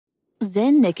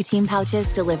Zyn nicotine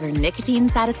pouches deliver nicotine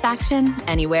satisfaction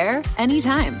anywhere,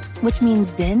 anytime, which means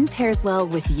Zyn pairs well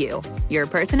with you, your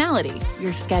personality,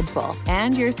 your schedule,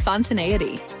 and your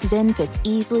spontaneity. Zyn fits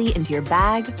easily into your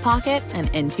bag, pocket, and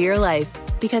into your life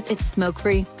because it's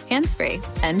smoke-free, hands-free,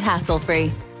 and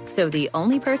hassle-free. So the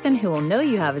only person who will know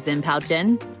you have a Zyn pouch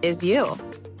in is you.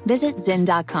 Visit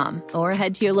Zyn.com or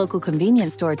head to your local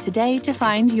convenience store today to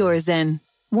find your Zyn.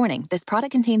 Warning, this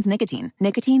product contains nicotine.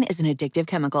 Nicotine is an addictive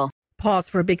chemical. Pause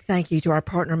for a big thank you to our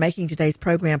partner making today's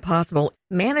program possible.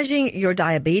 Managing your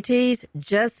diabetes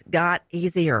just got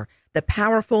easier. The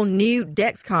powerful new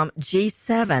Dexcom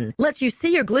G7 lets you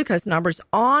see your glucose numbers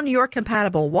on your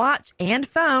compatible watch and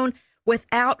phone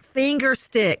without finger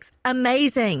sticks.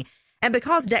 Amazing. And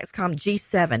because Dexcom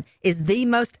G7 is the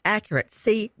most accurate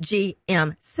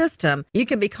CGM system, you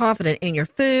can be confident in your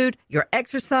food, your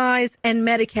exercise, and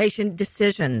medication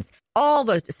decisions. All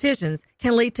those decisions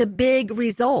can lead to big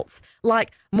results,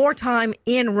 like more time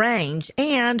in range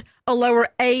and a lower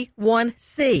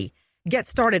A1C. Get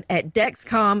started at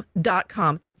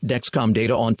Dexcom.com. Dexcom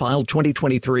data on file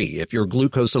 2023. If your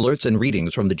glucose alerts and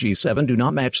readings from the G7 do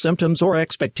not match symptoms or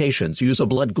expectations, use a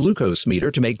blood glucose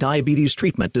meter to make diabetes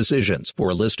treatment decisions. For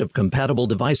a list of compatible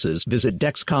devices, visit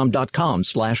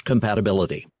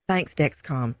Dexcom.com/compatibility. Thanks,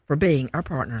 Dexcom, for being our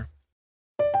partner.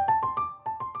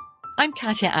 I'm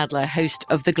Katya Adler, host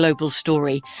of The Global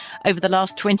Story. Over the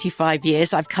last 25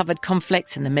 years, I've covered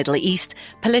conflicts in the Middle East,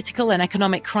 political and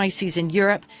economic crises in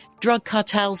Europe, drug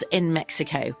cartels in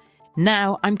Mexico.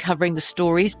 Now I'm covering the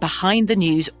stories behind the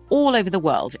news all over the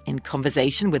world in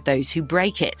conversation with those who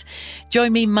break it.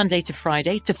 Join me Monday to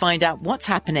Friday to find out what's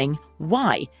happening,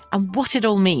 why, and what it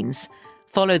all means.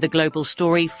 Follow The Global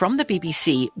Story from the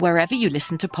BBC wherever you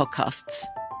listen to podcasts.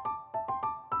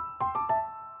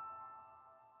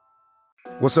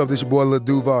 What's up, this is your boy Lil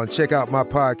Duval, and check out my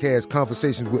podcast,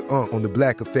 Conversations with Unc, on the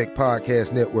Black Effect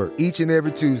Podcast Network. Each and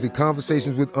every Tuesday,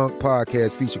 Conversations with Unc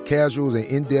podcast feature casual and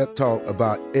in-depth talk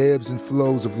about ebbs and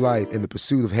flows of life and the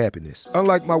pursuit of happiness.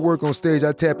 Unlike my work on stage,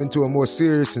 I tap into a more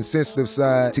serious and sensitive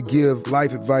side to give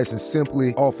life advice and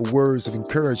simply offer words of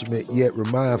encouragement, yet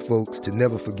remind folks to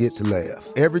never forget to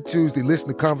laugh. Every Tuesday, listen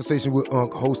to Conversation with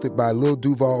Unc, hosted by Lil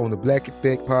Duval on the Black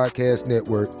Effect Podcast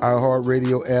Network,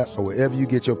 iHeartRadio app, or wherever you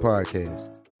get your podcasts.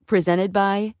 Presented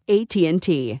by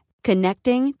AT&T.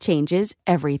 Connecting changes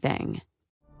everything.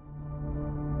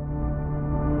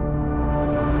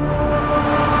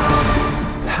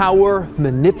 Power,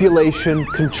 manipulation,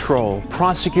 control.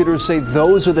 Prosecutors say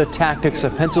those are the tactics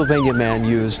a Pennsylvania man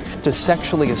used to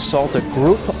sexually assault a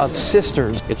group of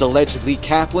sisters. It's alleged Lee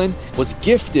Kaplan was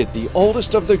gifted the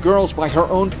oldest of the girls by her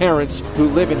own parents who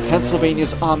live in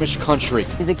Pennsylvania's Amish country.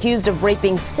 He's accused of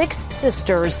raping 6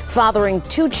 sisters, fathering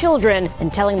 2 children,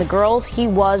 and telling the girls he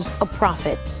was a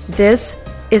prophet. This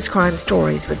is Crime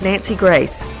Stories with Nancy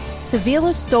Grace.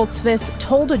 Sevilla Stoltzfus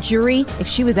told a jury if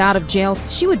she was out of jail,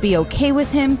 she would be okay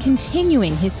with him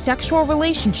continuing his sexual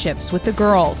relationships with the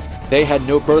girls. They had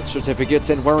no birth certificates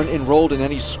and weren't enrolled in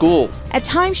any school. At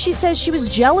times, she says she was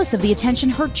jealous of the attention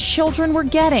her children were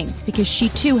getting because she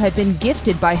too had been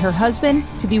gifted by her husband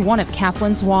to be one of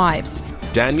Kaplan's wives.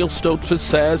 Daniel Stoltzfus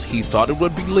says he thought it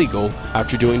would be legal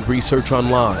after doing research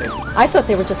online. I thought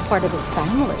they were just part of his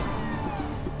family.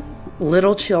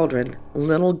 Little children,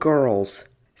 little girls,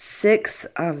 6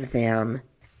 of them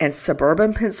in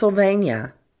suburban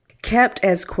Pennsylvania, kept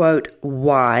as, quote,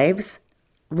 wives,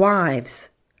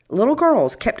 little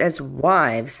girls kept as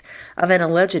wives of an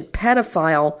alleged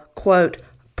pedophile, quote,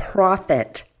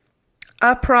 prophet.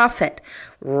 A prophet,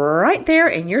 right there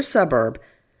in your suburb.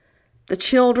 The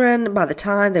children, by the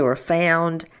time they were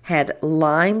found, had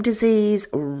Lyme disease,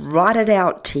 rotted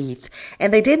out teeth,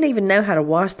 and they didn't even know how to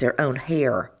wash their own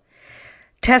hair.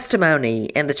 Testimony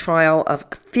in the trial of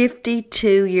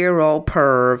 52-year-old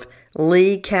perv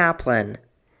Lee Kaplan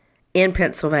in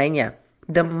Pennsylvania.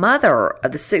 The mother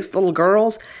of the 6 little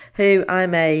girls, who I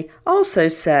may also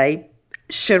say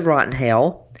should rot in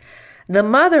hell. The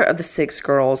mother of the 6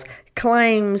 girls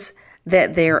claims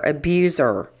that their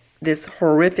abuser, this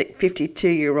horrific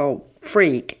 52-year-old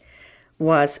freak,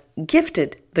 was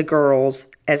gifted the girls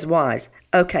as wives.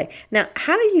 Okay, now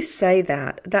how do you say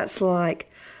that? That's like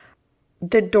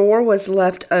the door was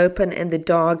left open and the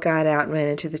dog got out and ran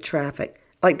into the traffic.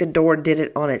 Like the door did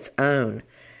it on its own.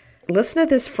 Listen to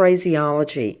this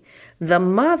phraseology. The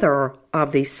mother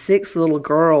of these 6 little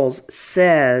girls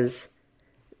says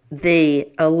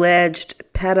the alleged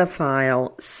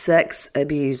pedophile sex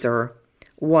abuser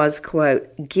was, quote,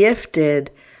 gifted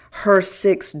her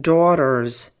 6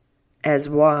 daughters as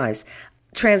wives.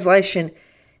 Translation,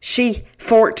 she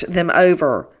forked them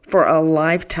over for a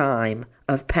lifetime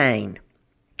of pain.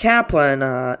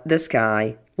 Kaplan, this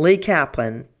guy, Lee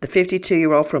Kaplan, the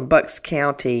 52-year-old from Bucks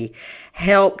County,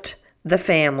 helped the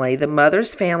family, the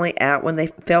mother's family, out when they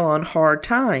fell on hard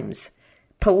times.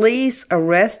 Police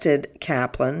arrested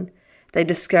Kaplan. They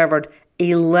discovered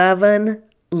 11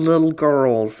 little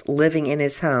girls living in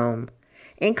his home,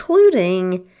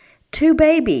 including 2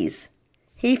 babies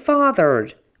he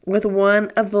fathered with one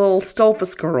of the little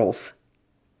Stolfus girls.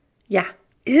 Yeah,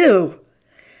 ew.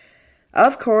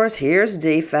 Of course, here's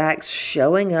DFACS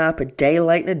showing up a day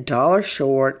late and a dollar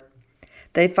short.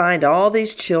 They find all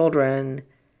these children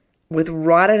with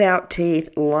rotted out teeth,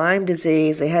 Lyme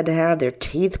disease. They had to have their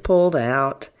teeth pulled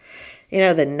out. You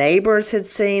know, the neighbors had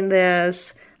seen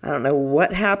this. I don't know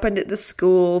what happened at the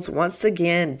schools. Once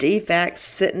again, DFACS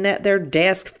sitting at their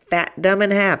desk, fat, dumb,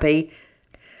 and happy.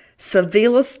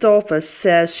 Savila Stolfus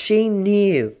says she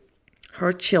knew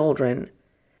her children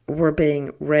were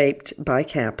being raped by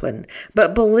Kaplan,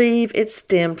 but believe it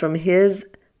stemmed from his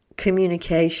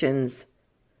communications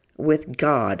with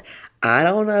God. I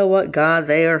don't know what God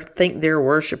they think they're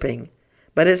worshiping,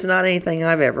 but it's not anything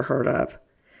I've ever heard of.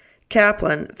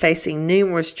 Kaplan facing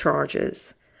numerous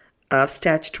charges of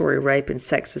statutory rape and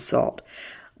sex assault.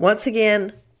 Once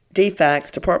again,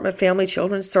 DFACS, Department of Family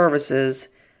Children's Services,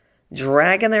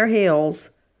 dragging their heels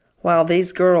while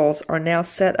these girls are now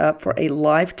set up for a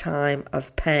lifetime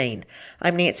of pain.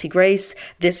 I'm Nancy Grace.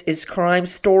 This is Crime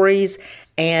Stories,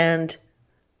 and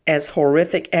as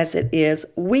horrific as it is,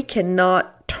 we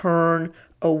cannot turn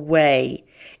away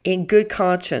in good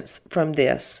conscience from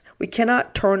this. We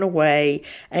cannot turn away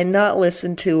and not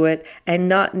listen to it and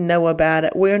not know about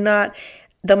it. We're not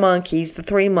the monkeys, the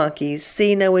 3 monkeys,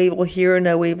 see no evil, hear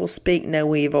no evil, speak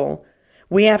no evil.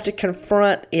 We have to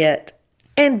confront it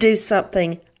and do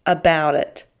something about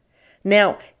it.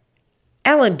 Now,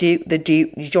 Alan Duke, the Duke,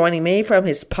 joining me from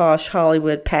his posh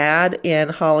Hollywood pad in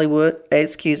Hollywood.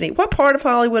 Excuse me, what part of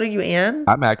Hollywood are you in?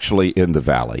 I'm actually in the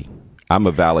Valley. I'm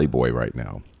a Valley boy right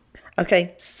now.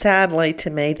 Okay, sadly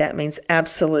to me, that means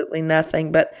absolutely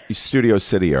nothing, but... Studio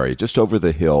City area, just over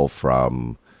the hill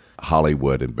from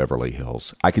Hollywood and Beverly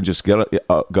Hills. I can just go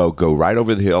right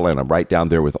over the hill, and I'm right down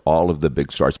there with all of the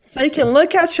big stars. So you can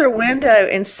look out your window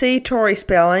and see Tori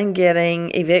Spelling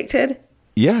getting evicted?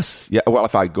 Yes. Yeah. Well,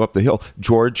 if I go up the hill,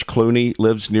 George Clooney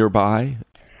lives nearby.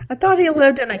 I thought he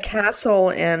lived in a castle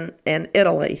in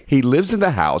Italy. He lives in the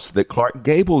house that Clark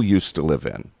Gable used to live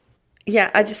in.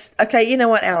 Yeah, okay, you know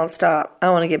what, Alan, stop.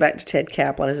 I want to get back to Ted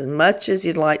Kaplan. As much as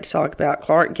you'd like to talk about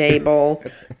Clark Gable,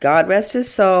 God rest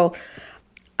his soul,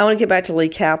 I want to get back to Lee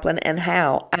Kaplan and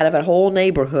how, out of a whole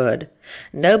neighborhood,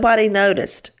 nobody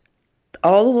noticed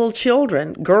all the little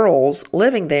children, girls,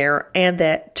 living there, and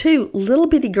that 2 little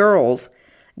bitty girls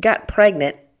got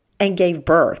pregnant and gave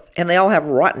birth, and they all have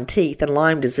rotten teeth and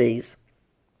Lyme disease.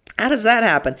 How does that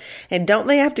happen? And don't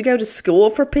they have to go to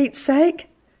school, for Pete's sake?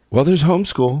 Well, there's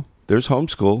homeschool. There's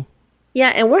homeschool.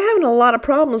 Yeah, and we're having a lot of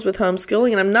problems with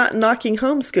homeschooling, and I'm not knocking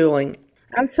homeschooling.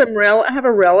 I have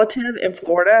a relative in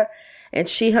Florida, and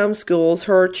she homeschools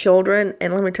her children,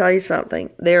 and let me tell you something.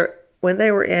 When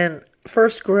they were in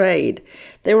first grade,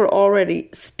 they were already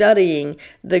studying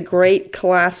the great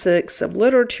classics of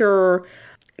literature,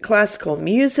 classical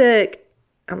music.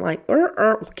 I'm like,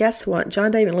 guess what?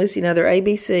 John, Dave, and Lucy know their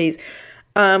ABCs.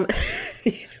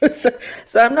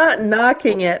 So I'm not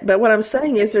knocking it, but what I'm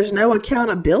saying is there's no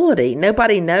accountability.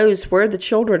 Nobody knows where the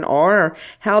children are,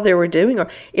 how they were doing, or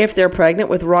if they're pregnant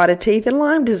with rotted teeth and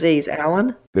Lyme disease,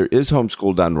 Alan. There is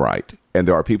homeschool done right, and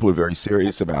there are people who are very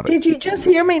serious about it. Did you just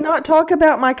hear me not talk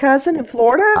about my cousin in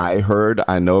Florida?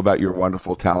 I know about your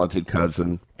wonderful, talented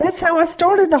cousin. That's how I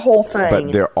started the whole thing.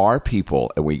 But there are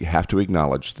people, and we have to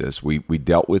acknowledge this. We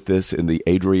dealt with this in the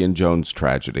Adrian Jones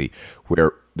tragedy,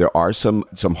 where there are some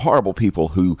horrible people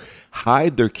who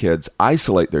hide their kids,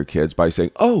 isolate their kids by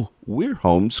saying, "Oh, we're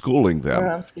homeschooling them."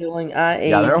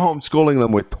 They're homeschooling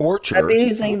them with torture,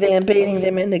 abusing them, beating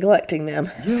them, and neglecting them.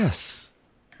 Yes.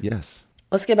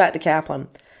 Let's get back to Kaplan,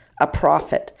 a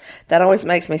prophet. That always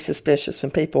makes me suspicious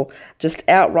when people just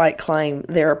outright claim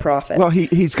they're a prophet. Well,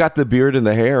 he's got the beard and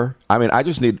the hair. I mean, I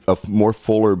just need a more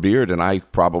fuller beard, and I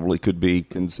probably could be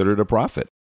considered a prophet.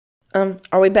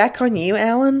 Are we back on you,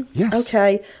 Alan? Yes.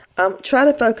 Okay. Try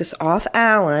to focus off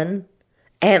Alan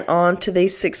and on to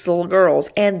these 6 little girls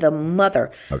and the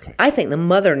mother. Okay. I think the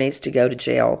mother needs to go to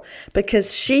jail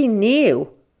because she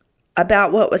knew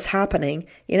about what was happening.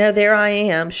 You know, there I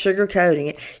am sugarcoating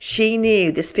it. She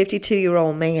knew this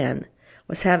 52-year-old man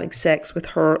was having sex with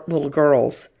her little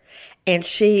girls, and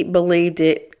she believed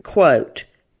it, quote,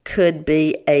 could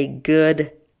be a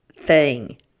good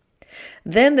thing.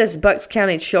 Then this Bucks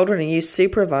County Children and Youth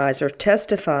Supervisor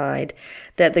testified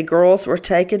that the girls were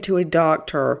taken to a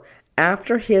doctor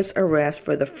after his arrest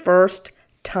for the first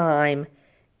time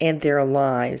in their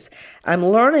lives. I'm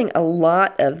learning a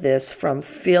lot of this from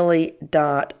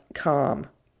Philly.com.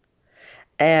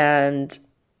 And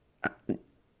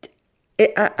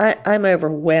I'm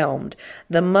overwhelmed.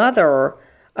 The mother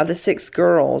of the 6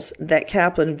 girls that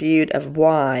Kaplan viewed as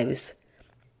wives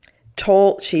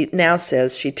she now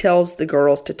says she tells the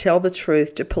girls to tell the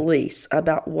truth to police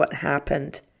about what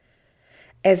happened,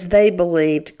 as they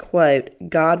believed, quote,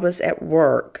 God was at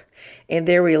work in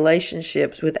their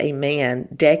relationships with a man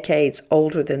decades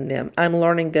older than them. I'm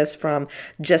learning this from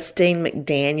Justine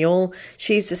McDaniel.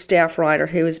 She's the staff writer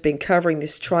who has been covering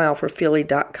this trial for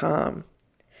Philly.com.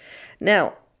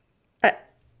 Now,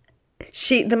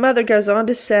 the mother goes on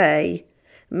to say,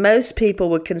 most people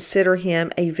would consider him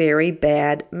a very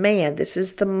bad man. This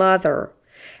is the mother.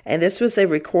 And this was a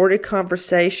recorded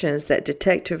conversations that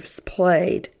detectives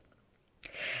played.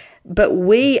 But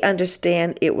we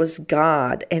understand it was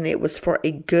God and it was for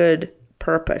a good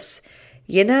purpose.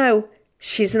 You know,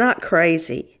 she's not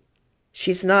crazy.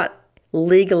 She's not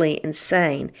legally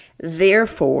insane.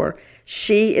 Therefore,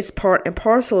 she is part and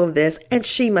parcel of this, and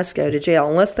she must go to jail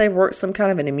unless they work some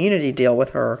kind of an immunity deal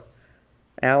with her.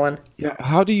 Alan? Yeah,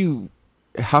 how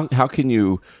can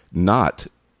you not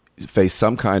face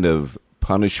some kind of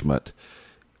punishment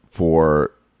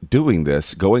for doing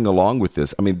this, going along with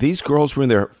this? I mean, these girls were in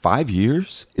there 5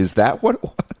 years? Is that what it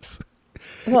was?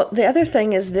 Well, the other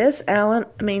thing is this, Alan.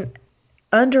 I mean,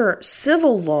 under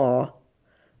civil law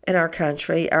in our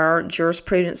country, our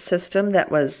jurisprudence system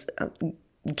that was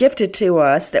gifted to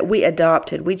us, that we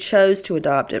adopted, we chose to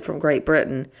adopt it from Great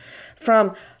Britain,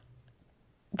 from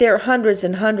there are hundreds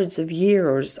and hundreds of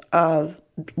years of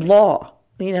law,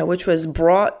 which was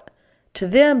brought to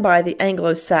them by the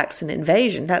Anglo-Saxon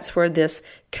invasion. That's where this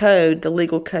code, the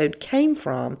legal code, came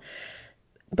from.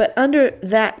 But under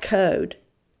that code,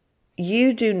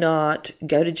 you do not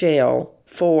go to jail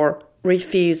for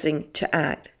refusing to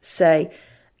act. Say,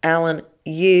 Alan,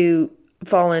 you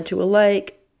fall into a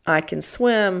lake, I can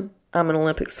swim, I'm an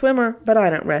Olympic swimmer, but I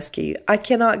don't rescue you. I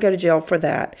cannot go to jail for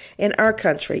that in our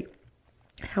country.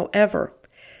 However,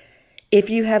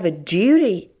 if you have a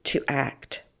duty to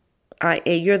act,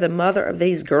 i.e. you're the mother of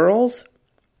these girls,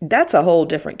 that's a whole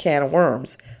different can of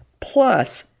worms.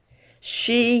 Plus,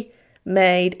 she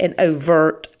made an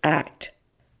overt act,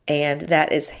 and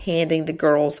that is handing the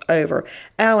girls over.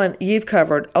 Alan, you've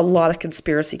covered a lot of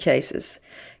conspiracy cases.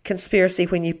 Conspiracy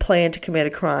when you plan to commit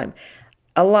a crime.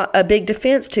 A big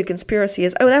defense to conspiracy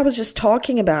is, I was just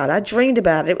talking about it. I dreamed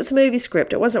about it. It was a movie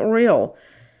script. It wasn't real.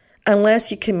 Unless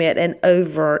you commit an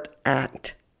overt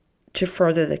act to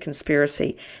further the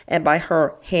conspiracy. And by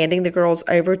her handing the girls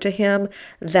over to him,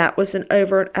 that was an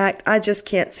overt act. I just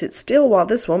can't sit still while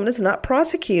this woman is not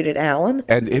prosecuted, Alan.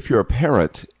 And if you're a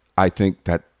parent, I think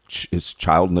that is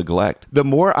child neglect. The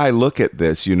more I look at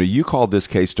this, you called this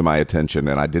case to my attention,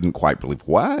 and I didn't quite believe,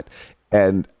 what?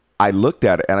 And I looked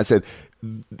at it, and I said,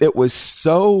 it was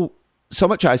so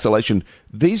much isolation.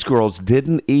 These girls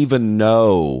didn't even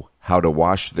know how to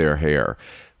wash their hair.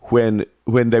 When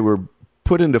they were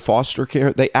put into foster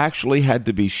care, they actually had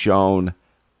to be shown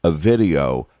a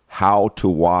video how to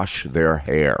wash their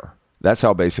hair. That's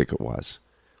how basic it was.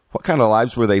 What kind of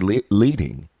lives were they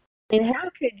leading? And how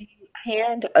could you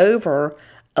hand over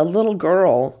a little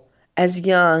girl as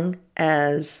young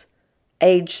as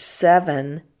age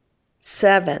 7,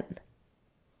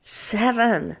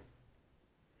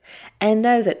 and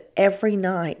know that every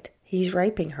night he's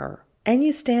raping her, and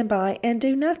you stand by and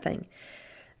do nothing?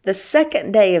 The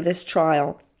second day of this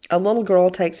trial, a little girl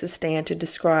takes a stand to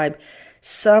describe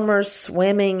summers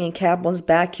swimming in Kaplan's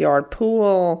backyard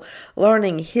pool,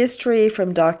 learning history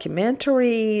from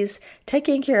documentaries,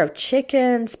 taking care of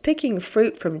chickens, picking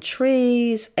fruit from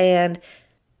trees, and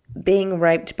being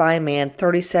raped by a man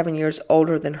 37 years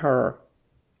older than her.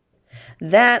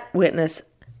 That witness,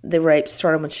 the rape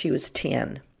started when she was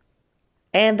 10.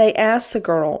 And they asked the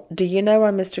girl, "Do you know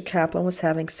why Mr. Kaplan was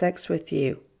having sex with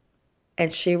you?"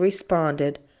 And she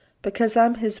responded, "Because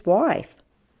I'm his wife."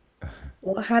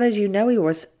 "Well, how did you know you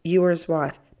were his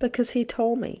wife?" "Because he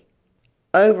told me."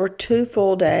 Over 2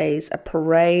 full days, a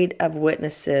parade of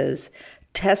witnesses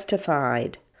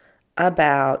testified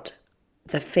about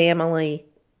the family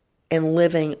and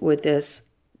living with this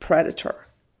predator.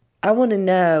 I want to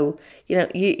know,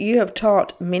 you have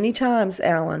talked many times,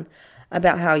 Alan,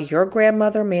 about how your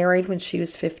grandmother married when she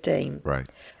was 15. Right.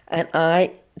 And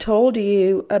I told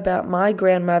you about my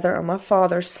grandmother on my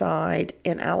father's side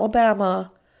in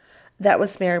Alabama that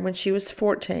was married when she was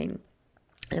 14.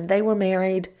 And they were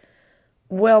married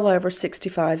well over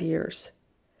 65 years.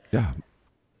 Yeah.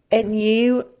 And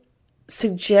you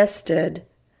suggested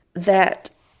that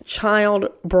child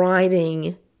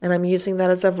briding, and I'm using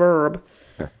that as a verb,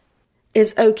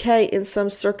 is okay in some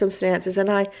circumstances,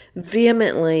 and I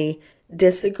vehemently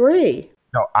disagree.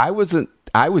 No, I was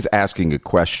asking a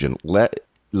question.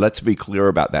 Let's be clear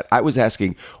about that. I was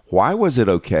asking, why was it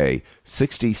okay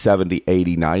 60, 70,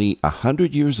 80, 90,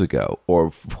 100 years ago,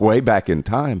 or way back in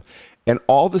time, and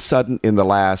all of a sudden in the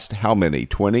last, how many,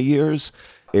 20 years,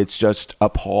 it's just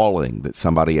appalling that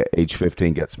somebody at age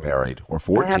 15 gets married, or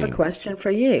 14. I have a question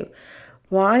for you.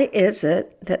 Why is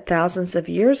it that thousands of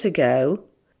years ago,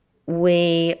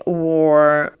 we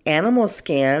wore animal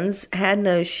skins, had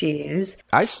no shoes?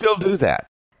 I still do that.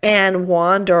 And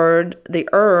wandered the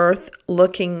earth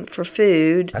looking for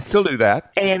food. I still do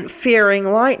that. And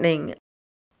fearing lightning.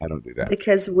 I don't do that.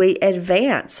 Because we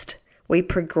advanced. We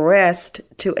progressed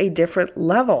to a different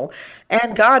level.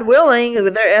 And God willing,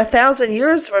 1,000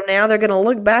 years from now, they're going to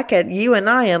look back at you and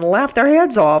I and laugh their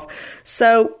heads off.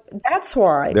 So that's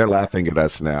why. They're laughing at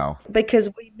us now. Because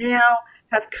we now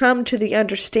have come to the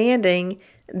understanding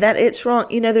that it's wrong.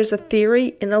 You know, there's a theory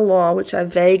in the law, which I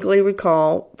vaguely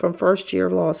recall from first year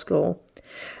of law school,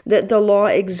 that the law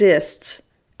exists,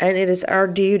 and it is our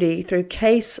duty through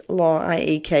case law,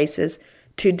 i.e. cases,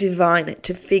 to divine it,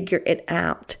 to figure it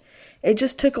out. It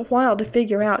just took a while to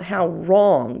figure out how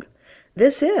wrong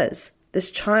this is,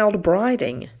 this child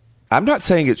briding. I'm not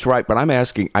saying it's right, but I'm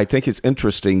asking, I think it's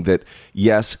interesting that,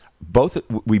 yes,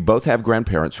 we both have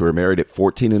grandparents who are married at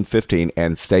 14 and 15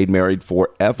 and stayed married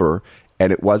forever,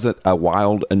 and it wasn't a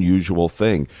wild, unusual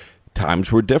thing.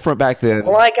 Times were different back then.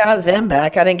 Well, I got them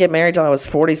back. I didn't get married till I was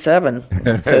 47.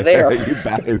 So there.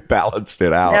 You balanced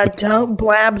it out. Now, don't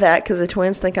blab that because the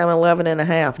twins think I'm 11 and a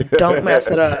half. Don't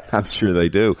mess it up. I'm sure they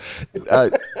do.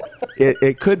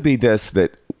 It could be this,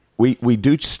 that we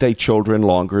do stay children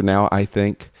longer now, I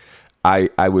think. I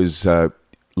was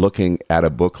looking at a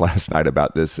book last night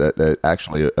about this.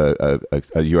 Actually, a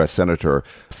U.S. Senator,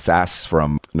 Sass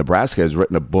from Nebraska, has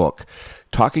written a book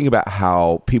talking about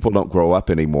how people don't grow up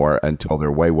anymore until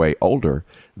they're way, way older.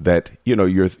 That, you know,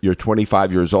 you're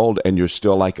 25 years old and you're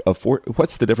still like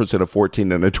what's the difference in a 14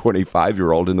 and a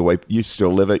 25-year-old in the way you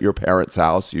still live at your parents'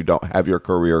 house? You don't have your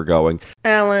career going.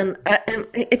 Alan,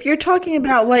 if you're talking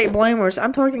about late bloomers,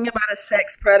 I'm talking about a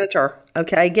sex predator.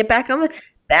 Okay, get back in the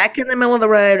middle of the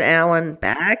road, Alan.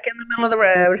 Back in the middle of the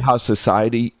road. How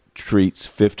society treats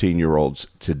 15-year-olds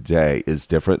today is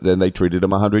different than they treated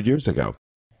them 100 years ago.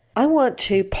 I want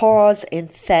to pause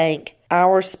and thank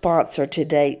our sponsor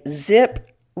today,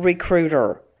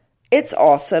 ZipRecruiter. It's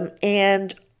awesome.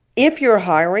 And if you're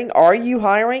hiring, are you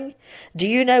hiring? Do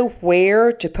you know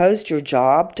where to post your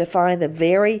job to find the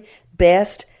very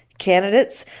best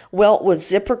candidates? Well, with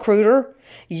ZipRecruiter,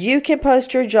 you can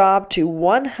post your job to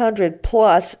 100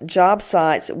 plus job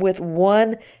sites with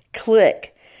one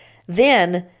click.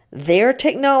 Then their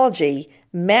technology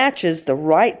matches the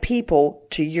right people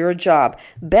to your job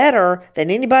better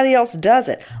than anybody else does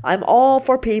it. I'm all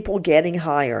for people getting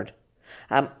hired.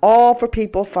 I'm all for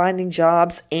people finding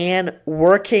jobs and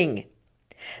working.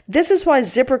 This is why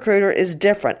ZipRecruiter is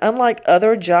different. Unlike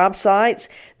other job sites,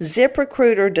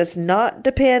 ZipRecruiter does not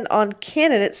depend on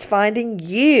candidates finding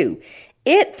you.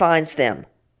 It finds them.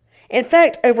 In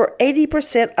fact, over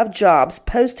 80% of jobs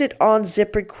posted on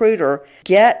ZipRecruiter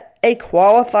get a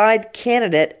qualified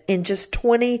candidate in just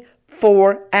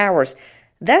 24 hours.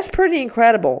 That's pretty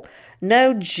incredible.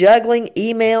 No juggling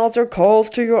emails or calls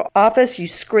to your office. You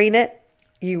screen it,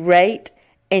 you rate,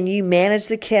 and you manage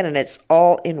the candidates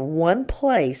all in one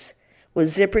place with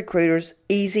ZipRecruiter's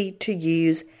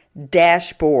easy-to-use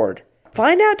dashboard.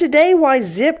 Find out today why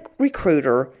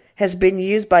ZipRecruiter has been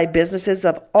used by businesses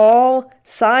of all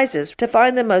sizes to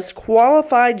find the most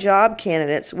qualified job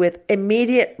candidates with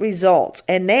immediate results.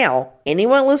 And now,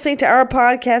 anyone listening to our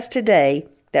podcast today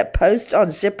that posts on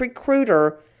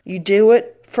ZipRecruiter, you do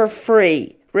it for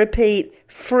free. Repeat,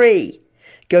 free.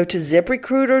 Go to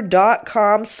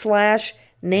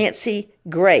ZipRecruiter.com/Nancy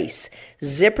Grace.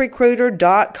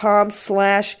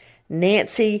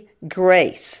 ZipRecruiter.com/Nancy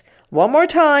Grace. One more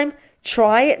time,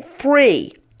 try it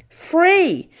free.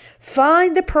 Free.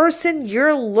 Find the person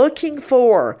you're looking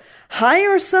for.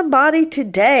 Hire somebody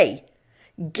today.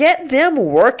 Get them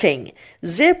working.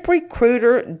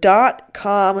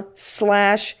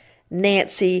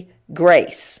 ZipRecruiter.com/Nancy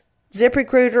Grace.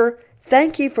 ZipRecruiter,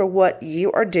 thank you for what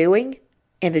you are doing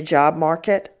in the job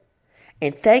market.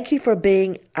 And thank you for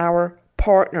being our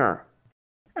partner.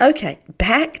 Okay,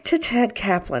 back to Ted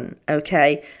Kaplan,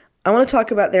 okay? I want to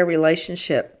talk about their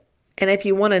relationship. And if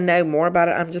you want to know more about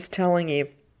it, I'm just telling you.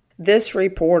 This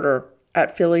reporter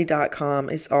at Philly.com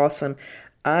is awesome.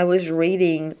 I was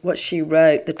reading what she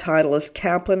wrote. The title is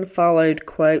Kaplan Followed,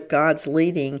 quote, God's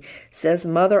Leading, says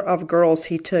mother of girls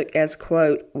he took as,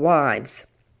 quote, wives.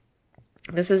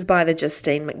 This is by the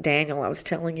Justine McDaniel I was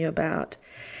telling you about.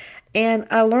 And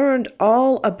I learned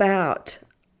all about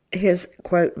his,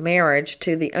 quote, marriage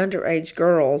to the underage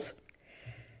girls.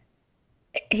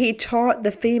 He taught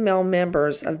the female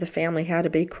members of the family how to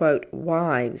be, quote,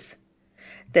 wives,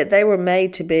 that they were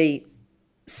made to be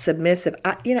submissive.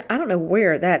 I don't know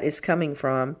where that is coming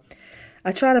from.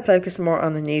 I try to focus more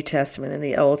on the New Testament than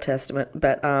the Old Testament,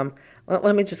 but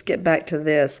let me just get back to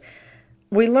this.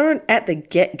 We learned at the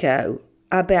get-go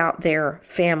about their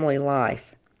family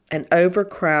life, an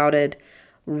overcrowded,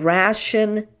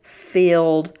 ration-filled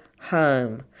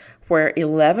home where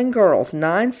 11 girls,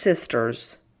 9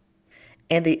 sisters,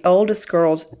 and the oldest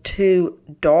girl's 2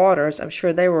 daughters, I'm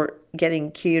sure they were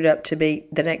getting queued up to be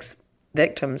the next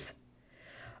victims.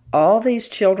 All these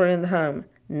children in the home,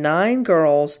 9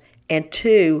 girls and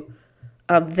 2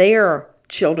 of their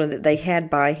children that they had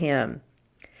by him.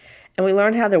 And we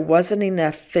learned how there wasn't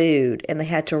enough food and they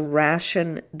had to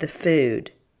ration the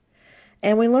food.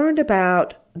 And we learned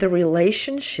about the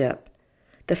relationship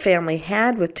the family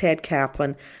had with Ted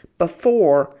Kaplan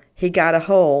before he got a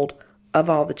hold of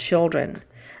all the children.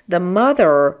 The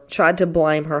mother tried to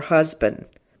blame her husband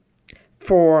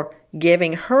for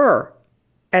giving her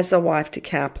as a wife to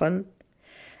Kaplan,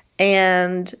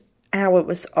 and how it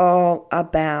was all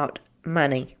about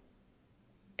money.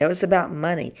 It was about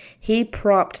money. He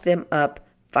propped them up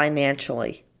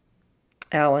financially.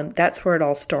 Alan, that's where it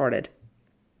all started.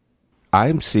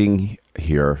 I'm seeing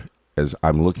here, as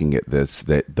I'm looking at this,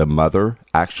 that the mother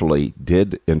actually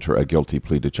did enter a guilty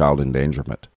plea to child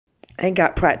endangerment. And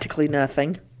got practically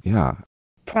nothing. Yeah.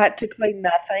 Practically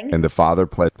nothing. And the father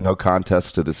pled no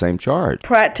contest to the same charge.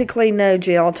 Practically no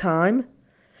jail time.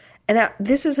 And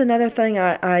this is another thing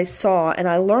I saw, and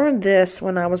I learned this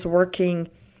when I was working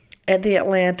at the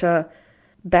Atlanta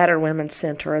Battered Women's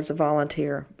Center as a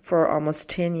volunteer for almost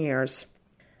 10 years.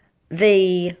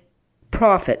 The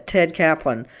prophet, Ted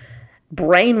Kaplan,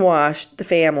 brainwashed the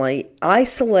family,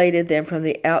 isolated them from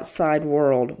the outside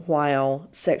world while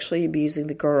sexually abusing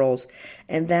the girls.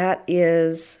 And that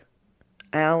is,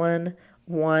 Alan,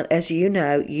 one, as you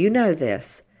know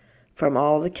this from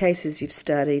all the cases you've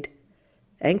studied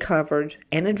and covered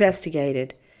and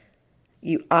investigated,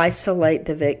 you isolate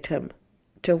the victim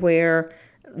to where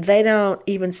they don't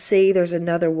even see there's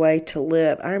another way to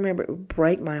live. I remember it would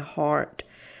break my heart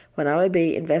when I would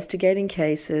be investigating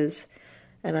cases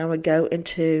and I would go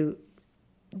into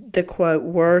the, quote,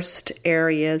 worst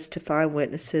areas to find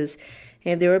witnesses,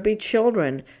 and there would be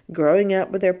children growing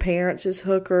up with their parents as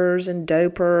hookers and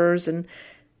dopers, and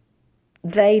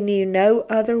they knew no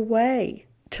other way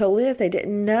to live. They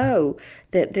didn't know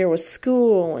that there was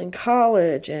school and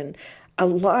college and a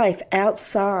life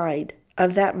outside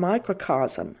of that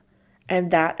microcosm. And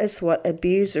that is what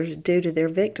abusers do to their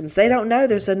victims. They don't know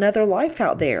there's another life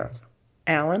out there.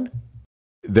 Alan?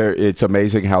 It's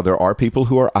amazing how there are people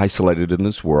who are isolated in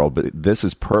this world, but this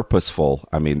is purposeful.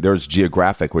 I mean, there's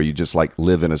geographic where you just like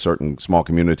live in a certain small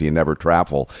community and never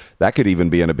travel. That could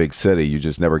even be in a big city. You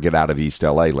just never get out of East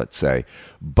LA, let's say.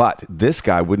 But this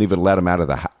guy wouldn't even let them out of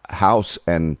the house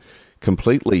and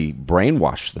completely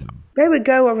brainwash them. They would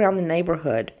go around the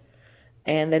neighborhood,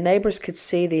 and the neighbors could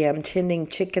see them tending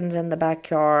chickens in the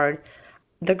backyard.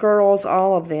 The girls,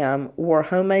 all of them, wore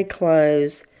homemade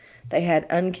clothes. They had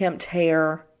unkempt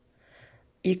hair.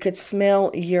 You could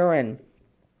smell urine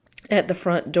at the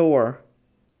front door.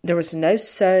 There was no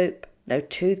soap, no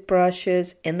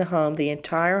toothbrushes in the home, the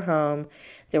entire home.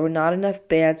 There were not enough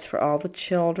beds for all the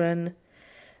children.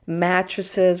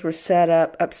 Mattresses were set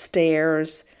up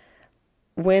upstairs.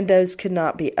 Windows could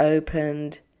not be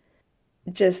opened.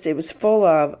 It was full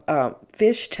of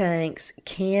fish tanks,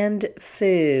 canned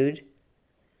food.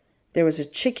 There was a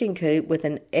chicken coop with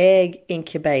an egg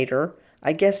incubator.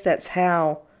 I guess that's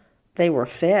how they were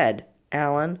fed,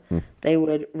 Alan. They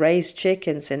would raise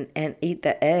chickens and eat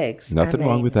the eggs. Nothing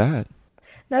wrong with that.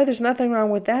 No, there's nothing wrong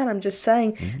with that. I'm just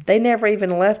saying they never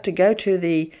even left to go to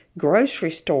the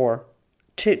grocery store.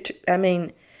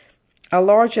 A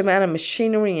large amount of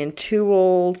machinery and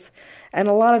tools. And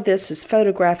a lot of this is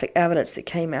photographic evidence that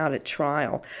came out at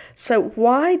trial. So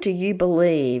why do you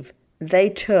believe they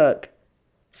took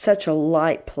such a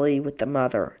light plea with the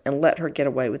mother and let her get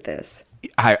away with this?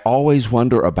 I always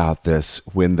wonder about this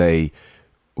when they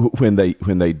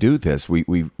do this.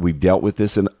 We've dealt with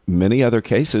this in many other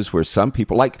cases where some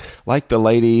people, like the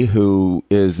lady who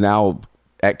is now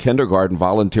at kindergarten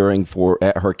volunteering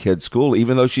at her kid's school,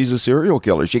 even though she's a serial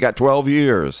killer. She got 12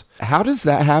 years. How does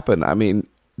that happen? I mean,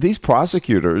 these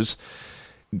prosecutors,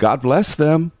 God bless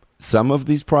them. Some of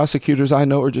these prosecutors I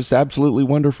know are just absolutely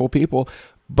wonderful people.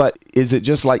 But is it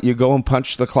just like you go and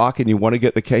punch the clock and you want to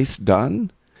get the case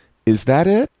done? Is that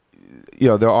it? You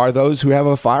know, there are those who have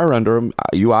a fire under them.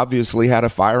 You obviously had a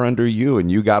fire under you,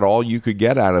 and you got all you could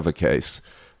get out of a case.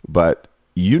 But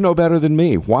you know better than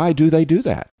me. Why do they do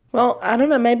that? Well, I don't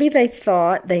know. Maybe they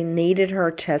thought they needed her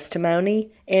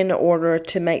testimony in order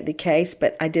to make the case,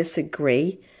 but I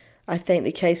disagree. I think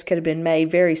the case could have been made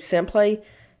very simply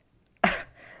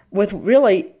with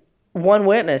really one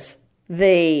witness,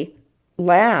 the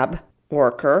lab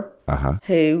worker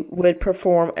who would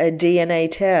perform a DNA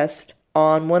test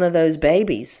on one of those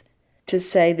babies to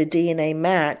say the DNA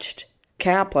matched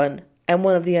Kaplan and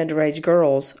one of the underage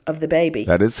girls of the baby.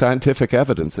 That is scientific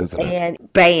evidence, isn't it?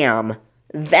 And bam,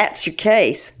 that's your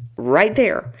case right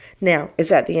there. Now, is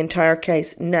that the entire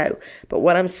case? No. But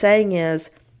what I'm saying is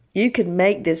you could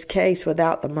make this case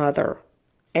without the mother.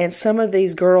 And some of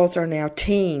these girls are now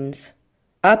teens,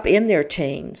 up in their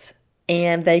teens,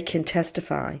 and they can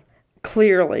testify.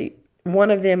 Clearly,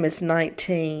 one of them is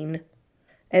 19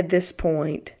 at this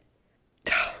point.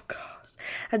 Oh, gosh.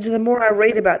 And the more I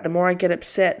read about it, the more I get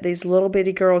upset. These little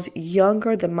bitty girls,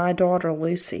 younger than my daughter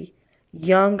Lucy,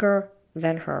 younger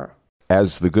than her.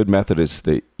 As the good Methodist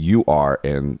that you are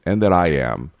and that I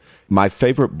am, my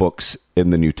favorite books in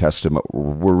the New Testament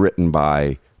were written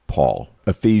by Paul.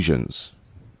 Ephesians,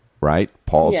 right?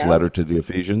 Paul's letter to the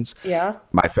Ephesians. Yeah.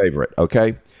 My favorite,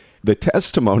 okay? The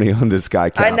testimony on this guy,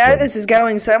 Kaplan, I know this is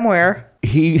going somewhere.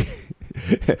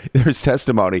 There's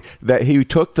testimony that he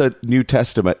took the New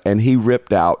Testament and he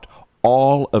ripped out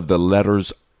all of the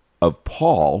letters of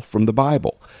Paul from the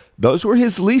Bible. Those were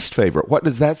his least favorite. What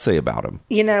does that say about him?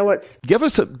 You know what's... Give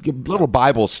us a little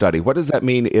Bible study. What does that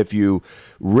mean if you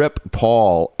rip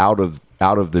Paul out of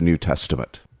the New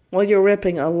Testament? Well, you're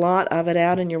ripping a lot of it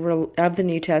out of the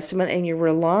New Testament, and you're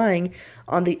relying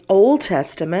on the Old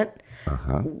Testament,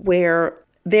 where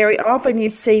very often you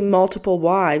see multiple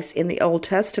wives in the Old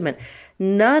Testament.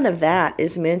 None of that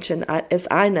is mentioned as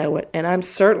I know it, and I'm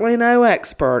certainly no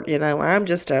expert. You know, I'm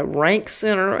just a rank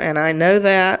sinner, and I know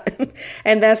that,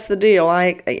 and that's the deal.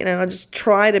 I just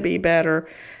try to be better.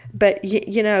 But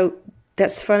you know,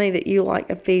 that's funny that you like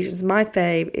Ephesians. My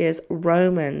fave is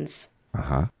Romans,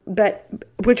 but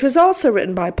which was also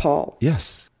written by Paul.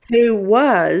 Yes, who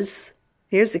was,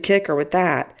 here's the kicker with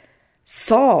that,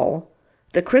 Saul,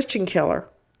 the Christian killer.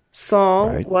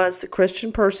 Saul was the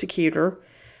Christian persecutor.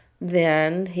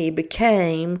 Then he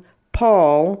became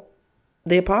Paul,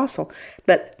 the apostle.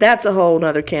 But that's a whole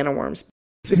other can of worms.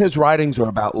 His writings are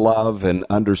about love and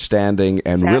understanding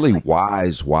and really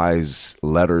wise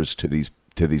letters to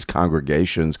these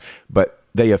congregations. But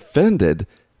they offended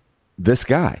this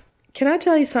guy. Can I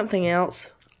tell you something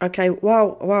else? Okay,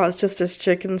 wow, it's just us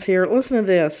chickens here. Listen to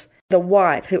this. The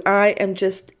wife, who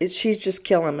she's just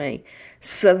killing me.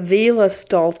 Savila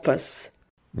Stolfus.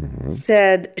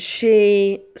 Said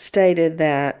she stated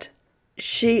that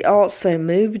she also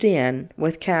moved in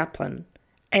with Kaplan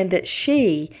and that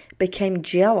she became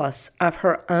jealous of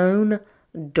her own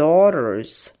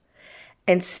daughters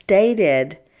and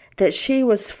stated that she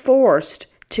was forced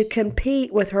to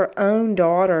compete with her own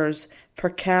daughters for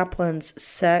Kaplan's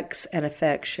sex and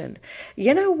affection.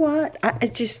 You know what?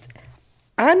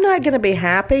 I'm not going to be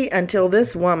happy until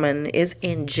this woman is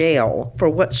in jail for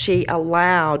what she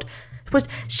allowed. But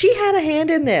she had a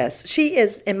hand in this. She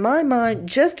is, in my mind,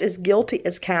 just as guilty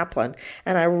as Kaplan.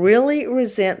 And I really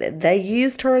resent that they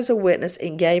used her as a witness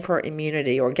and gave her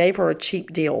immunity or gave her a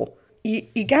cheap deal.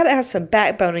 You got to have some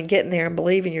backbone in getting there and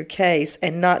believe in your case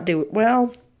and not do it.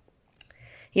 Well,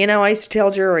 you know, I used to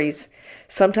tell juries,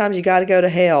 sometimes you got to go to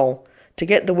hell to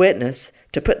get the witness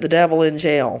to put the devil in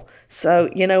jail. So,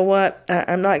 you know what?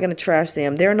 I'm not going to trash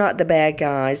them. They're not the bad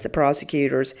guys, the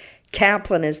prosecutors.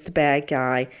 Kaplan is the bad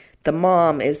guy. The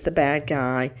mom is the bad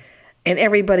guy, and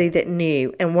everybody that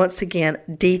knew. And once again,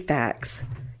 defects.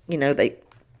 You know, they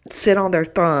sit on their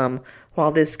thumb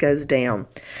while this goes down.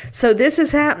 So this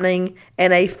is happening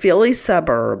in a Philly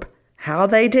suburb. How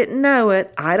they didn't know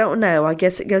it, I don't know. I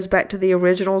guess it goes back to the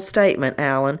original statement,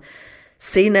 Alan.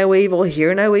 See no evil,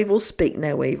 hear no evil, speak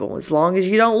no evil. As long as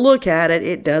you don't look at it,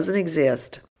 it doesn't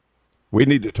exist. We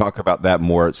need to talk about that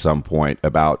more at some point,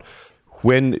 about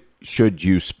when should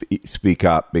you speak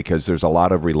up, because there's a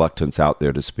lot of reluctance out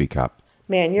there to speak up.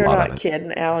 Man, you're not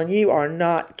kidding, Alan. You are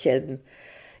not kidding.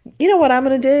 You know what I'm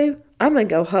going to do? I'm going to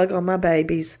go hug on my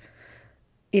babies.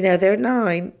 You know, they're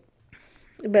 9.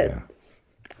 But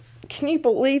can you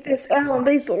believe this, Alan?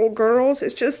 These little girls,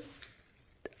 it's just,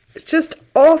 It's just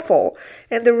awful.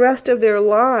 And the rest of their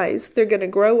lives, they're going to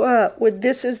grow up with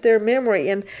this as their memory.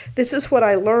 And this is what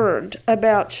I learned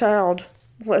about child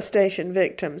molestation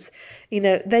victims.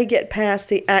 They get past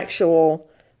the actual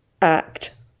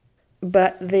act,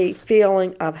 but the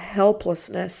feeling of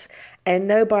helplessness and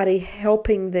nobody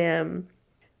helping them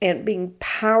and being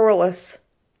powerless,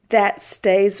 that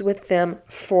stays with them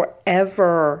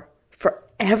forever.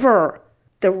 Forever.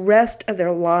 The rest of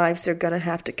their lives, they're going to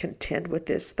have to contend with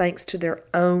this thanks to their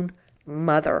own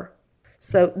mother.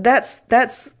 So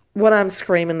that's what I'm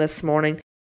screaming this morning.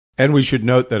 And we should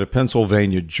note that a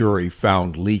Pennsylvania jury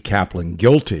found Lee Kaplan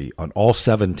guilty on all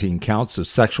 17 counts of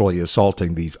sexually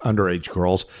assaulting these underage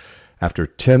girls after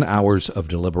 10 hours of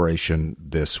deliberation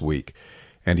this week.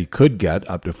 And he could get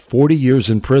up to 40 years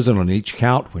in prison on each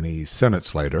count when he's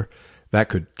sentenced later. That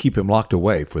could keep him locked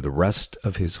away for the rest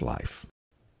of his life.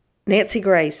 Nancy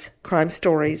Grace, Crime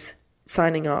Stories,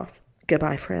 signing off.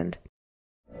 Goodbye, friend.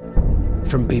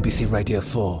 From BBC Radio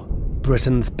 4,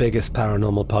 Britain's biggest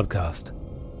paranormal podcast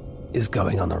is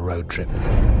going on a road trip.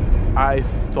 I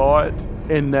thought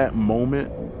in that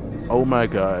moment, oh my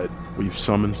God, we've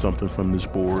summoned something from this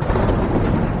board.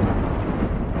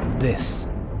 This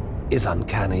is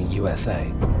Uncanny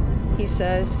USA. He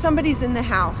says, somebody's in the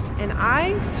house, and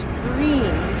I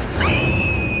screamed.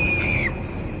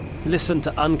 Listen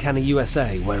to Uncanny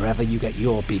USA wherever you get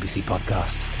your BBC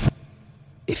podcasts,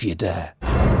 if you dare.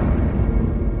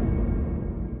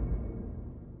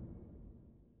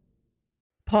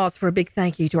 Pause for a big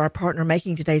thank you to our partner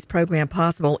making today's program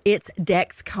possible. It's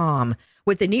Dexcom.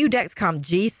 With the new Dexcom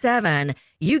G7,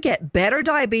 you get better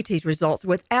diabetes results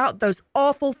without those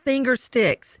awful finger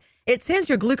sticks. It sends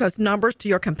your glucose numbers to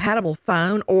your compatible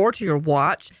phone or to your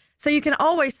watch, so you can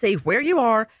always see where you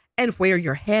are and where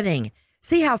you're heading.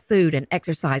 See how food and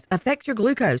exercise affect your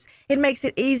glucose. It makes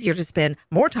it easier to spend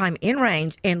more time in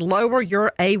range and lower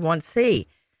your A1C.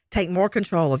 Take more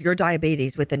control of your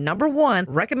diabetes with the #1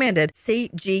 recommended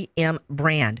CGM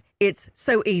brand. It's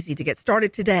so easy to get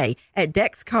started today at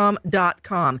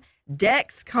Dexcom.com.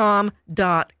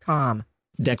 Dexcom.com.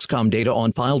 Dexcom data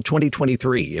on file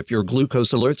 2023. If your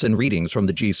glucose alerts and readings from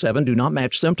the G7 do not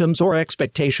match symptoms or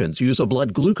expectations, use a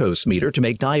blood glucose meter to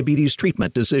make diabetes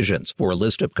treatment decisions. For a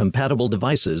list of compatible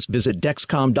devices, visit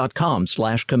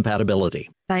Dexcom.com/compatibility.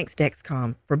 Thanks,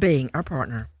 Dexcom, for being our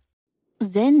partner.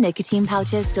 Zyn nicotine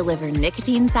pouches deliver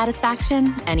nicotine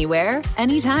satisfaction anywhere,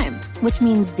 anytime, which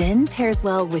means Zyn pairs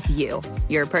well with you,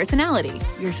 your personality,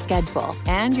 your schedule,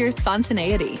 and your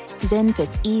spontaneity. Zyn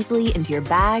fits easily into your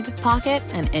bag, pocket,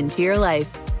 and into your life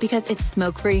because it's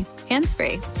smoke-free,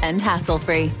 hands-free, and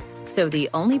hassle-free. So the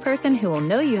only person who will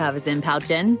know you have a Zyn pouch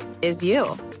in is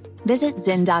you. Visit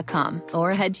Zyn.com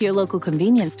or head to your local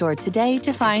convenience store today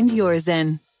to find your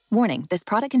Zyn. Warning, this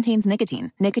product contains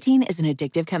nicotine. Nicotine is an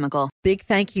addictive chemical. Big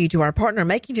thank you to our partner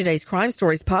making today's crime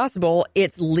stories possible.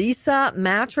 It's Leesa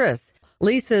Mattress.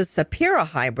 Leesa's Sapira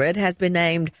Hybrid has been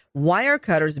named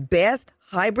Wirecutter's best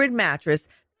hybrid mattress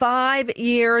 5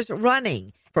 years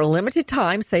running. For a limited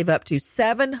time, save up to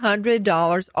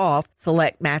 $700 off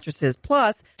select mattresses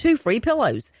plus 2 free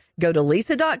pillows. Go to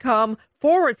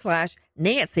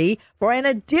Leesa.com/Nancy for an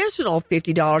additional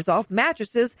 $50 off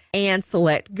mattresses and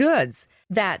select goods.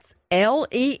 That's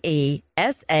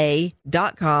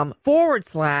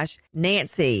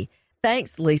LEESA.com/Nancy.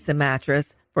 Thanks, Leesa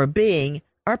Mattress, for being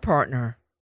our partner.